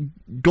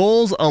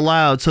 Goals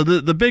allowed. So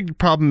the big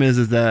problem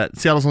is that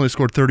Seattle's only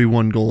scored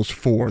 31 goals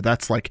for.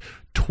 That's like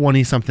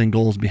 20-something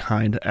goals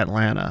behind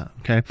Atlanta,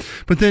 okay?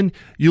 But then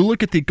you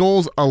look at the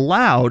goals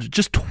allowed,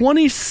 just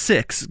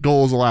 26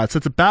 goals allowed. So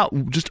it's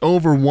about just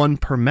over 1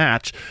 per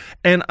match.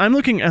 And I'm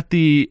looking at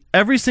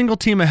every single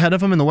team ahead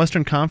of them in the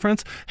Western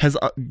Conference has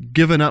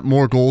given up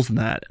more goals than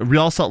that.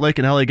 Real Salt Lake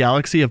and LA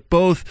Galaxy have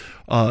both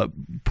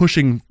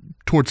pushing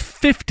towards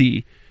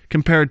 50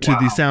 compared to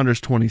the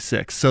Sounders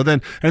 26. So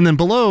then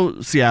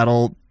below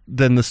Seattle,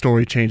 then the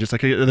story changes.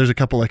 Like there's a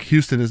couple, like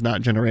Houston is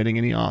not generating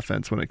any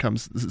offense when it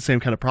comes to the same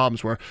kind of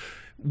problems, where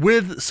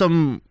with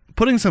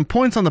putting some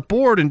points on the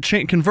board and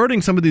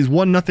converting some of these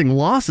 1-0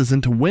 losses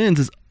into wins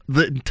is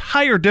the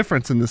entire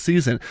difference in the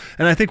season.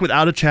 And I think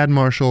without a Chad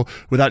Marshall,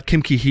 without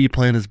Kim Ki-hee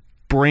playing his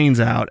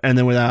brains out, and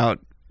then without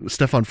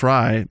Stefan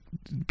Fry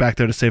back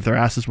there to save their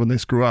asses when they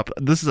screw up,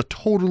 this is a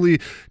totally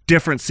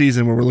different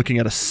season where we're looking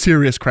at a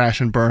serious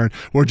crash and burn,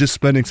 where just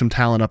spending some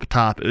talent up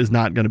top is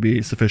not going to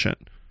be sufficient.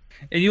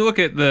 And you look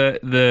at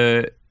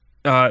the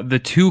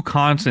two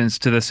constants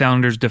to the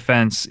Sounders'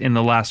 defense in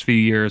the last few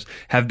years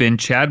have been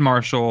Chad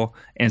Marshall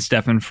and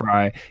Stefan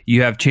Fry.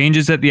 You have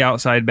changes at the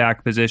outside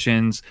back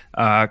positions,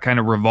 kind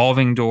of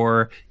revolving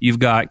door. You've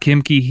got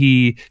Kim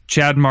Ki-hee,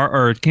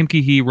 Kim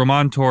Ki-hee,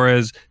 Roman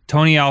Torres,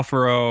 Tony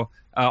Alfaro,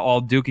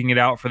 all duking it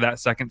out for that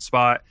second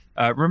spot.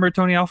 Remember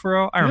Tony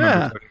Alfaro? I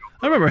remember. Yeah,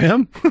 I remember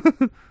him.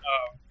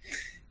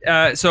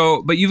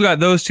 But you've got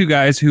those two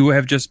guys who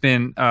have just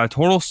been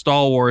total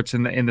stalwarts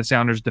in the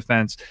Sounders'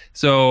 defense.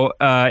 So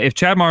if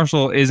Chad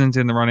Marshall isn't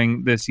in the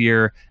running this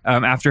year,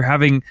 after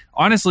having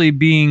honestly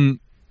being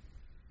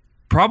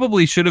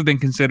probably should have been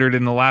considered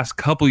in the last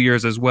couple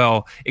years as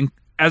well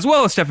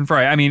as Stefan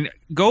Fry. I mean,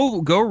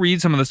 go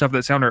read some of the stuff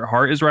that Sounder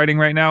Heart is writing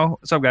right now.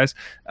 What's up, guys?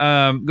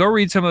 Go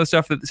read some of the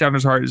stuff that the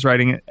Sounders Heart is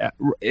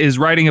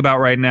writing about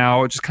right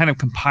now, just kind of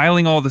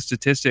compiling all the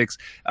statistics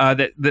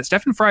that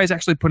Stefan Fry is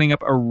actually putting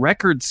up a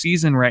record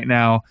season right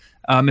now.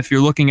 If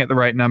you're looking at the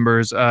right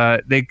numbers,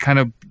 they kind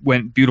of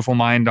went beautiful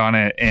mind on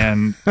it,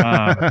 and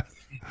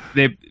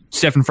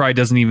Stefan Fry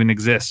doesn't even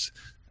exist.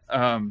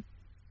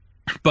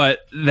 But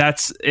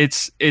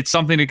it's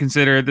something to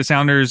consider. The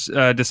Sounders,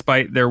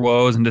 despite their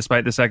woes and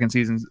despite the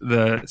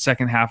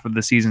second half of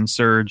the season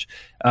surge,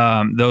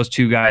 those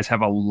two guys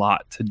have a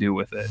lot to do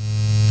with it.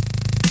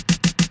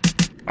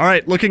 All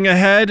right, looking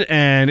ahead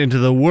and into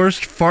the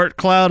worst fart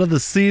cloud of the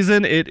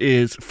season, it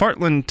is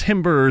Fartland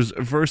Timbers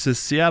versus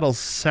Seattle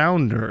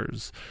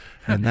Sounders,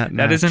 and that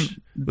match,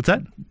 what's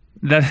that?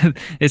 That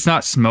it's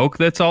not smoke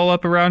that's all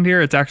up around here.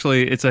 It's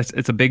actually it's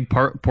a big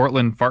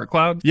Portland fart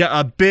cloud. Yeah,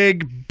 a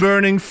big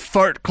burning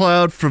fart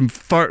cloud from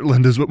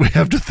Fartland is what we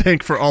have to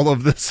thank for all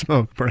of this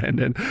smoke,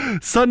 Brandon.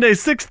 Sunday,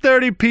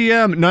 6:30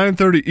 p.m.,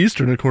 9:30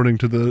 Eastern, according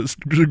to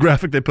the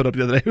graphic they put up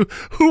the other day.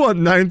 Who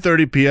on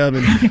 9:30 p.m.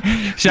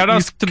 and shout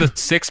outs to the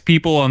 6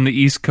 people on the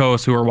East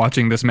Coast who are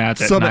watching this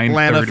match at 9:30. Some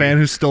Atlanta fan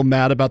who's still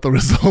mad about the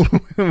result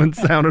when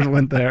Sounders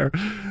went there.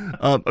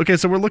 Okay,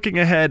 so we're looking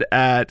ahead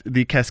at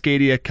the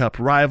Cascadia Cup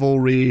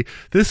rivalry.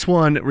 This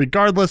one,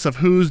 regardless of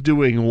who's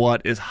doing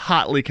what, is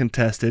hotly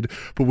contested.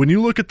 But when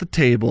you look at the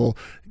table,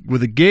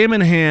 with a game in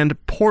hand,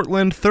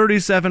 Portland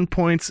 37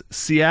 points,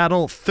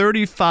 Seattle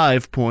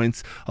 35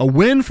 points. A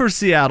win for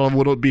Seattle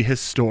would be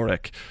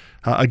historic.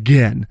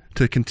 Again,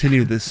 to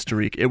continue this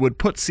streak. It would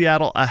put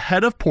Seattle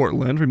ahead of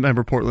Portland.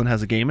 Remember, Portland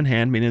has a game in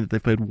hand, meaning that they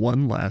played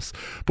one less.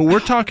 But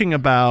we're talking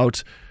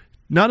about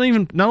not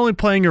only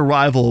playing your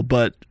rival,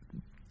 but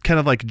kind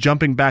of like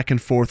jumping back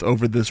and forth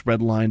over this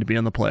red line to be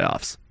in the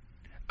playoffs.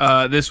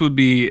 This would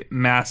be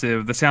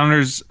massive. The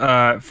Sounders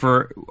are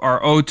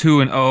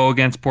 0-2-0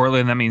 against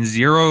Portland. That means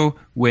 0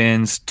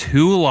 wins,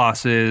 2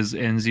 losses,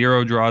 and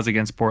 0 draws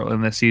against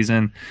Portland this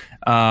season.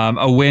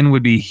 A win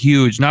would be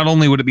huge. Not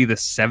only would it be the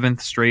 7th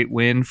straight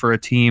win for a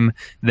team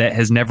that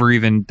has never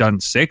even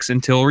done 6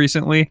 until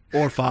recently,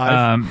 or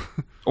 5,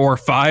 or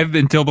 5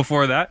 until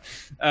before that.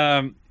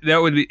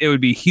 It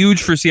would be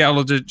huge for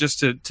Seattle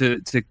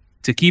to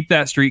keep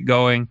that streak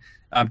going,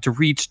 to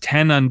reach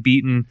 10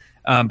 unbeaten.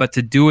 But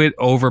to do it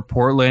over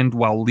Portland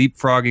while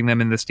leapfrogging them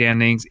in the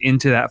standings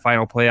into that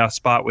final playoff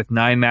spot with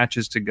 9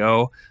 matches to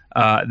go,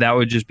 that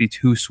would just be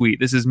too sweet.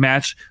 This is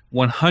match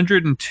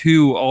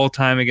 102 all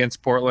time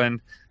against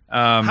Portland.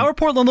 How are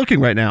Portland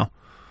looking right now?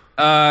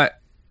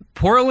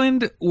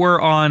 Portland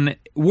were on a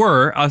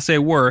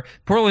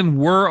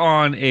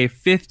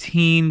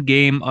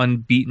 15-game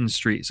unbeaten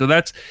streak. So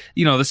that's,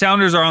 the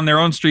Sounders are on their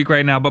own streak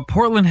right now, but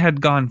Portland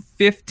had gone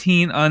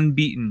 15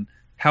 unbeaten.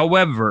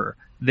 However,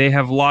 they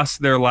have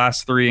lost their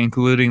last 3,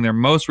 including their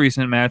most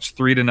recent match,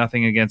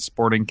 3-0 against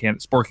Sporting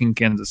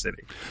Kansas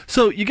City.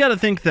 So you got to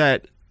think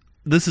that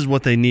this is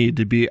what they need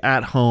to be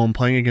at home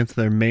playing against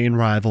their main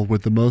rival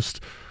with the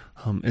most,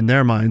 in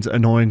their minds,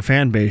 annoying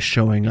fan base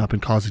showing up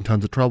and causing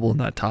tons of trouble in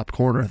that top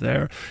corner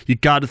there. You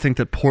got to think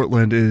that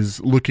Portland is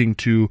looking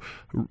to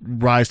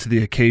rise to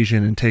the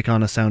occasion and take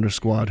on a Sounders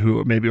squad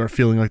who maybe are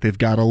feeling like they've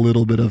got a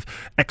little bit of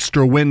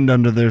extra wind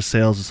under their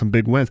sails with some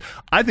big wins.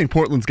 I think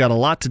Portland's got a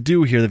lot to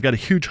do here. They've got a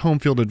huge home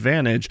field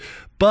advantage,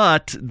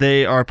 but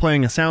they are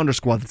playing a Sounders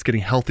squad that's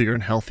getting healthier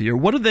and healthier.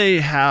 What do they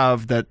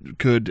have that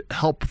could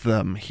help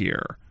them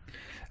here?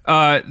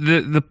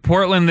 The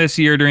Portland this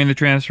year during the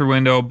transfer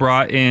window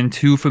brought in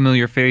 2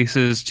 familiar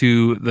faces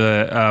to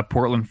the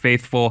Portland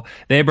faithful.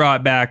 They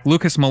brought back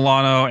Lucas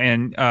Milano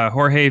and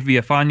Jorge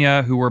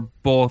Villafana, who were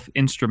both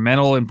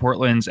instrumental in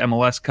Portland's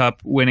MLS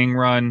Cup winning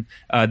run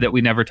that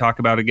we never talk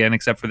about again,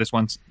 except for this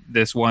one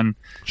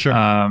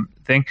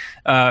thing.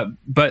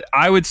 But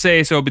I would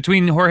say, so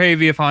between Jorge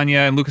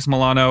Villafana and Lucas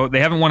Milano, they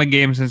haven't won a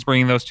game since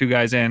bringing those 2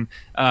 guys in.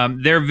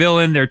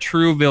 Their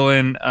true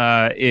villain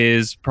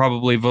is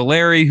probably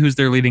Valeri, who's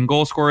their leading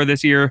goal scorer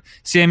this year,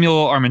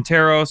 Samuel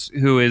Armenteros,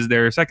 who is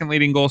their second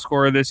leading goal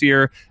scorer this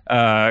year,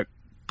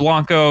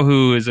 Blanco,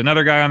 who is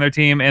another guy on their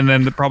team, and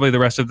then probably the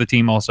rest of the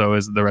team also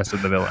is the rest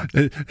of the villain.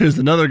 Here's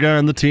another guy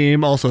on the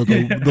team, also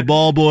the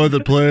ball boy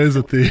that plays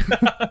at the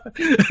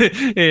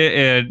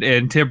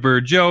and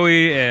Timber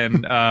Joey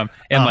and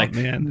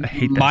man, I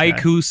hate Mike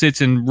guy. Who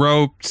sits in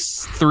row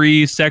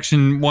 3,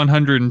 section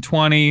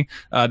 120.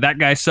 That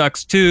guy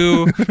sucks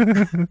too.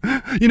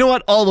 You know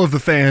what? All of the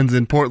fans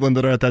in Portland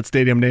that are at that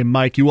stadium named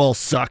Mike, you all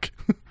suck.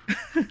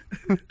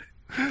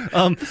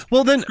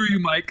 Well then, Screw you,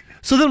 Mike.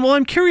 So then,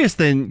 I'm curious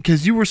then,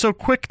 because you were so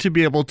quick to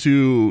be able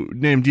to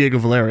name Diego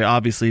Valeri.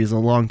 Obviously, he's a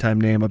longtime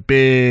name, a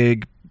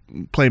big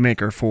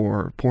playmaker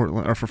for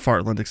Portland, or for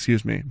Fartland,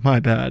 excuse me. My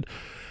bad.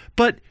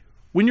 But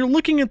when you're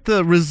looking at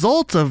the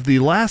results of the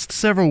last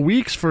several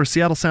weeks for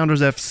Seattle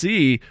Sounders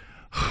FC,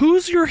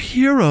 who's your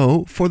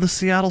hero for the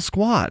Seattle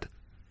squad?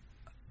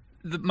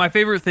 My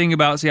favorite thing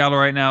about Seattle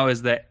right now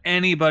is that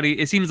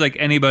it seems like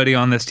anybody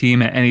on this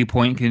team at any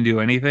point can do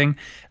anything.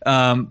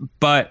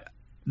 But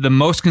the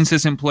most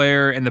consistent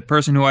player and the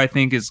person who I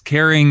think is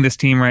carrying this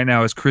team right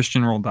now is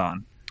Christian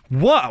Roldan.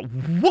 What?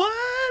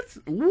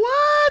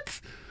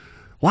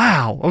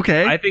 Wow.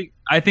 Okay.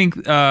 I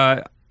think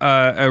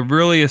a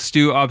really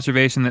astute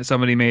observation that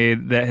somebody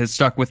made that has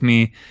stuck with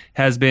me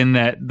has been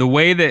that the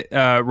way that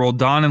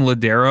Roldan and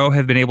Ladero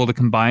have been able to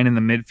combine in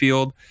the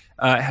midfield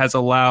has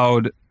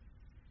allowed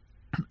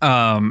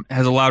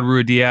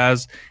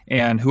Ruidíaz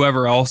and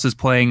whoever else is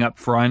playing up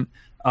front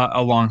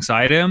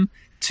alongside him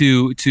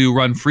to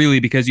run freely,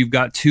 because you've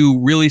got 2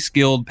 really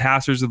skilled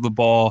passers of the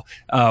ball,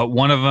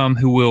 one of them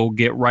who will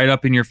get right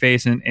up in your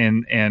face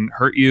and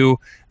hurt you,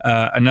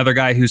 another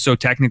guy who's so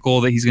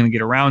technical that he's going to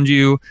get around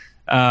you.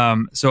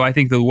 So I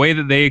think the way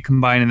that they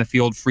combine in the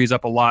field frees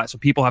up a lot. So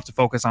people have to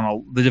focus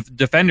on the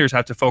defenders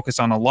have to focus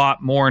on a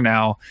lot more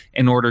now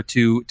in order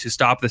to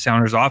stop the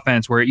Sounders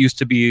offense, where it used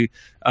to be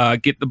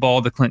get the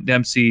ball to Clint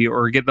Dempsey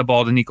or get the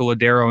ball to Nico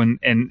Ladero,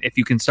 and if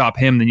you can stop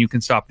him, then you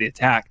can stop the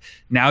attack.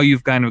 Now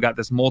you've kind of got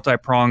this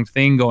multi-pronged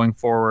thing going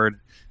forward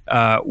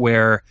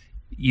where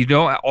you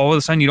don't all of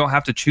a sudden you don't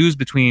have to choose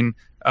between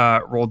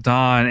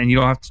Roldan, and you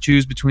don't have to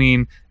choose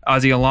between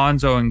Ozzy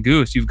Alonso and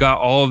Goose. You've got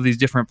all of these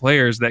different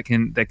players that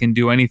can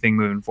do anything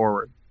moving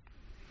forward.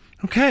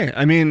 Okay,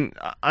 I mean,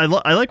 I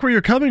like where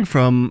you're coming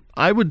from.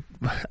 I want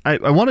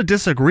to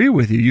disagree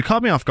with you. You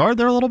caught me off guard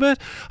there a little bit.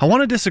 I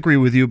want to disagree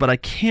with you, but I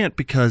can't,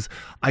 because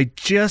I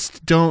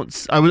just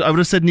don't. I would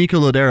have said Nico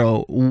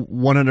Ladero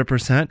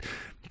 100%,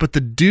 but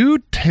the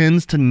dude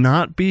tends to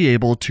not be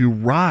able to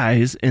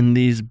rise in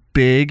these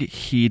big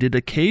heated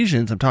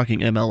occasions. I'm talking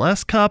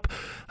MLS Cup,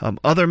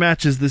 other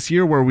matches this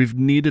year where we've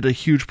needed a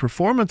huge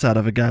performance out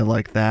of a guy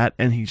like that,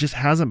 and he just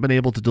hasn't been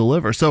able to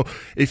deliver. So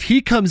if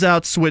he comes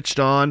out switched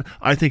on,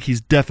 I think he's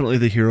definitely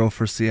the hero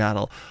for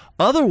Seattle.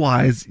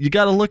 Otherwise, you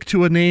got to look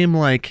to a name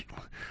like,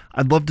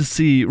 I'd love to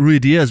see Rui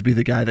Diaz be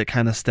the guy that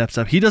kind of steps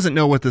up. He doesn't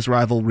know what this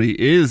rivalry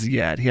is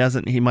yet.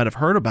 He might have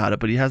heard about it,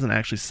 but he hasn't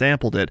actually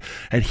sampled it.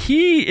 And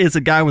he is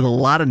a guy with a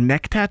lot of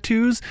neck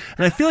tattoos,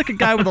 and I feel like a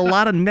guy with a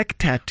lot of neck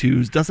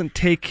tattoos doesn't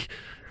take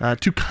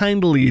too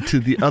kindly to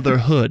the other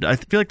hood. I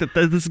feel like that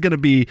this is going to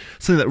be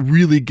something that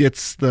really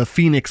gets the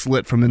phoenix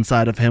lit from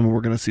inside of him, and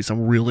we're going to see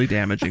some really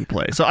damaging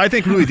play. So I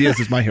think Rui Diaz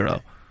is my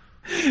hero.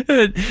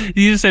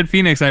 You just said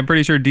Phoenix. I'm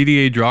pretty sure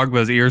Didier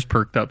Drogba's ears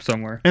perked up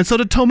somewhere. And so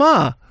did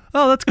Thomas.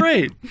 Oh, that's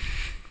great.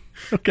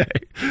 Okay.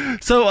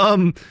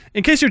 So,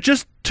 in case you're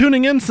just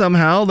tuning in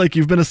somehow, like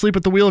you've been asleep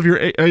at the wheel of your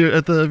I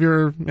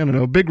don't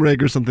know, big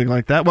rig or something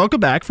like that, welcome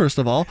back, first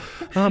of all.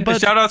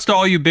 But shout outs to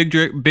all you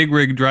big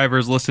rig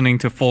drivers listening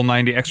to Full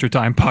 90 Extra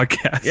Time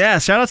podcast. Yeah,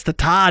 shout outs to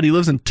Todd. He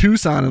lives in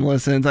Tucson and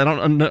listens. I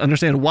don't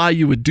understand why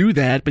you would do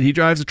that, but he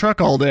drives a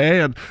truck all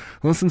day and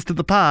listens to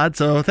the pod.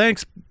 So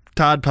thanks,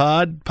 Todd.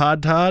 Pod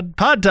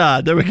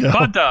Todd. There we go.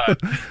 Pod Todd.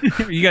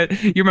 You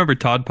remember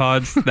Todd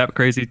Pods? That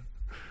crazy.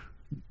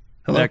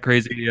 Hello? That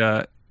crazy.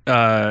 Damn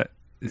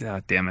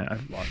it!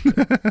 I've lost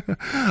it.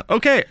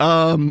 Okay.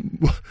 All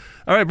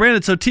right,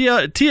 Brandon. So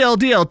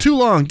TLDL, too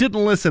long,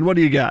 didn't listen. What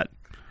do you got?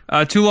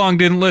 Too long,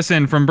 didn't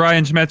listen from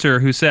Brian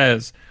Schmetzer, who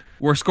says,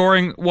 we're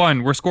scoring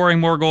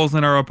more goals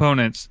than our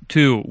opponents.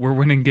 2, we're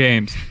winning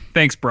games.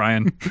 Thanks,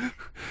 Brian.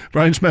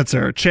 Brian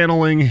Schmetzer,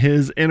 channeling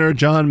his inner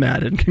John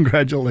Madden.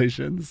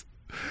 Congratulations.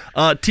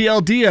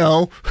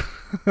 TLDL,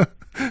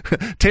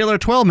 Taylor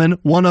Twellman,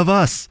 one of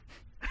us.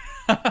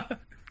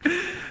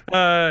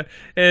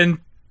 And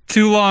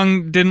too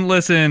long, didn't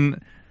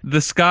listen.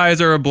 The skies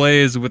are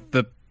ablaze with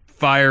the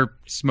fire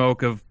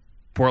smoke of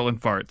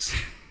Portland farts.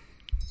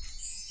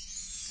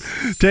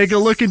 Take a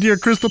look into your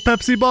Crystal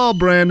Pepsi ball,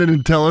 Brandon,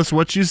 and tell us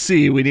what you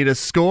see. We need a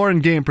score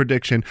and game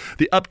prediction.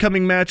 The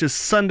upcoming match is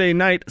Sunday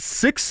night,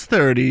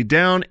 6:30,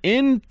 down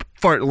in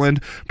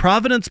Fartland.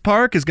 Providence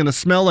Park is going to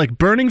smell like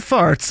burning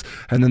farts,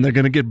 and then they're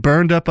going to get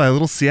burned up by a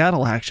little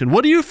Seattle action.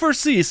 What do you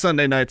foresee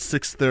Sunday night,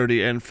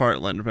 6:30 in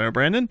Fartland,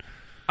 Brandon?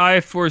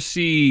 I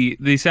foresee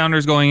the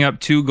Sounders going up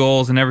 2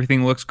 goals and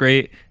everything looks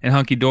great and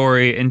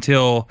hunky-dory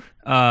until,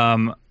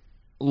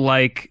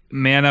 like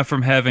manna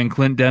from heaven,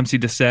 Clint Dempsey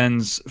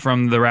descends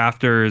from the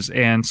rafters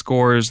and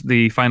scores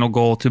the final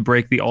goal to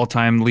break the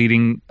all-time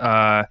leading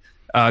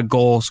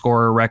goal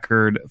scorer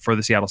record for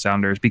the Seattle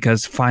Sounders,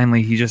 because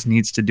finally he just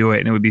needs to do it,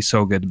 and it would be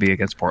so good to be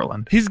against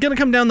Portland. He's going to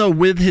come down, though,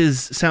 with his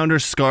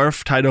Sounders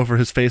scarf tied over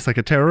his face like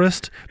a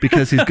terrorist,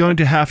 because he's going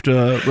to have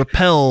to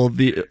repel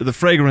the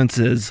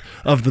fragrances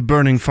of the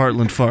burning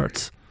Fartland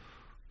farts.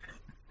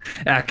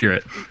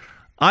 Accurate.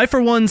 I,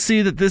 for one,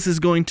 see that this is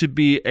going to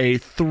be a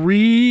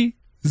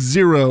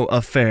 3-0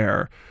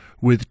 affair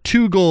with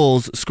 2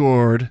 goals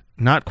scored.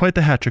 Not quite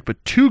the hat trick,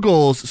 but 2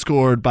 goals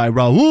scored by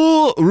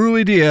Raul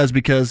Rui Diaz,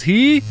 because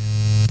he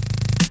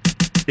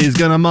is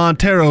going to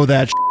Montero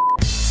that